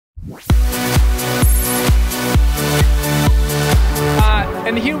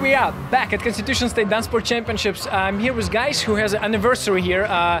And here we are, back at Constitution State Dancesport Championships. I'm here with guys who has an anniversary here.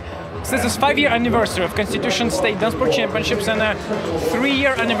 So this is 5-year anniversary of Constitution State Dancesport Championships and a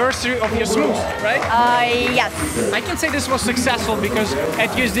 3-year anniversary of your smooth, right? Yes. I can say this was successful because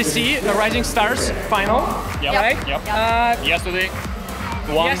at USDC, the Rising Stars final, right? Yep. Yesterday,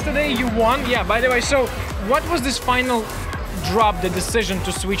 won. Yesterday you won, yeah, by the way. So what was this final drop, the decision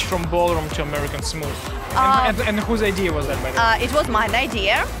to switch from Ballroom to American Smooth? And whose idea was that, by the way? It was my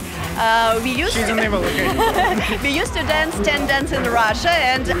idea. We used She's to, unable, okay. we used to dance 10 dance in Russia,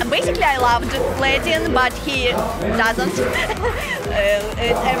 and basically I loved Latin, but he doesn't.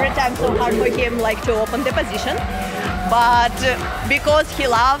 It's every time so hard for him like to open the position. But because he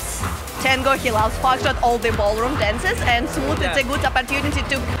loves tango, he loves foxtrot, all the ballroom dances, and smooth, it's a good opportunity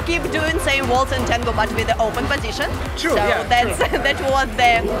to keep doing same waltz and tango, but with the open position. True, so yeah, that's true. that was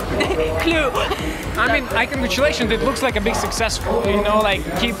the clue. I mean, congratulations, it looks like a big success, you know, like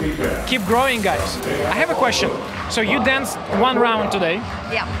keep growing, guys. I have a question. So you danced 1 round today,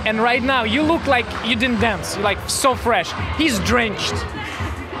 Yeah. and right now you look like you didn't dance, you're like so fresh. He's drenched.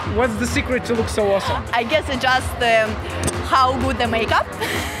 What's the secret to look so awesome? I guess it's just how good the makeup.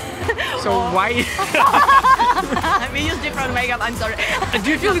 So why? We use different makeup, I'm sorry. Do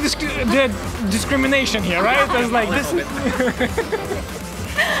you feel the discrimination here, right? It's like this.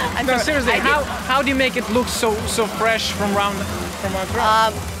 No, seriously, how do you make it look so fresh from round?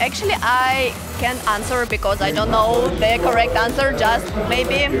 Actually, I can't answer because I don't know the correct answer. Just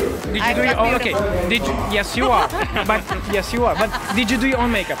maybe. Did you do your own? Okay. Yes, you are. But yes, you are. But did you do your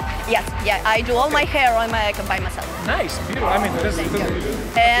own makeup? Yes, yeah, I do all my hair on my makeup by myself. Nice, beautiful. I mean, this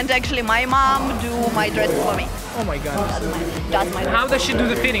is. And actually, my mom do my dresses for me. Oh my God. That's my. How does she do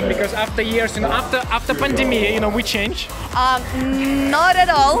the fitting? Because after years, you know, after pandemic, you know, we change. Not at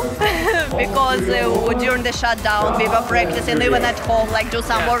all, because during the shutdown we were practicing even at home, like do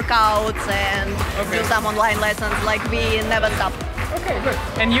some workouts and do some online lessons. Like we never stop. Okay, good.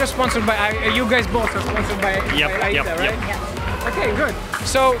 And you're sponsored by. You guys both are sponsored by. Yep, by Aida, right? Yeah. Okay, good.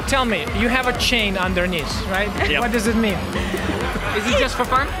 So tell me, you have a chain underneath, right? Yep. What does it mean? Is it just for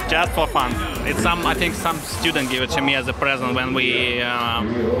fun? Just for fun. It's I think some student gave it to me as a present when we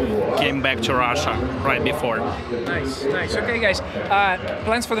came back to Russia right before. Nice, nice. Okay, guys.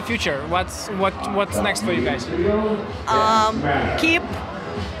 Plans for the future? What's next for you guys? Keep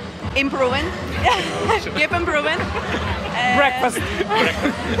improving. Keep improving. Breakfast.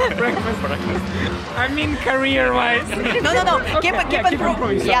 Breakfast. I mean, career-wise. No. Keep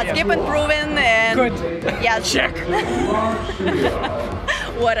improving. Yes, keep improving and. Good. Yes. Check.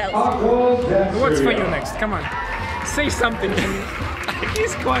 What else? What's for you next? Come on. Say something.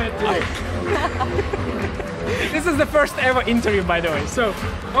 He's quiet. This is the first ever interview, by the way. So,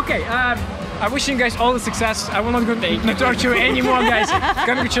 okay. I'm wishing you guys all the success. I will not go to torture you anymore, guys.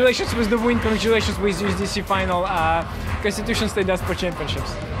 Congratulations with the win. Congratulations with USDC final Constitution State Dancesport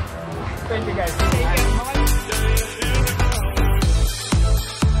Championships. Thank you, guys. Thank you.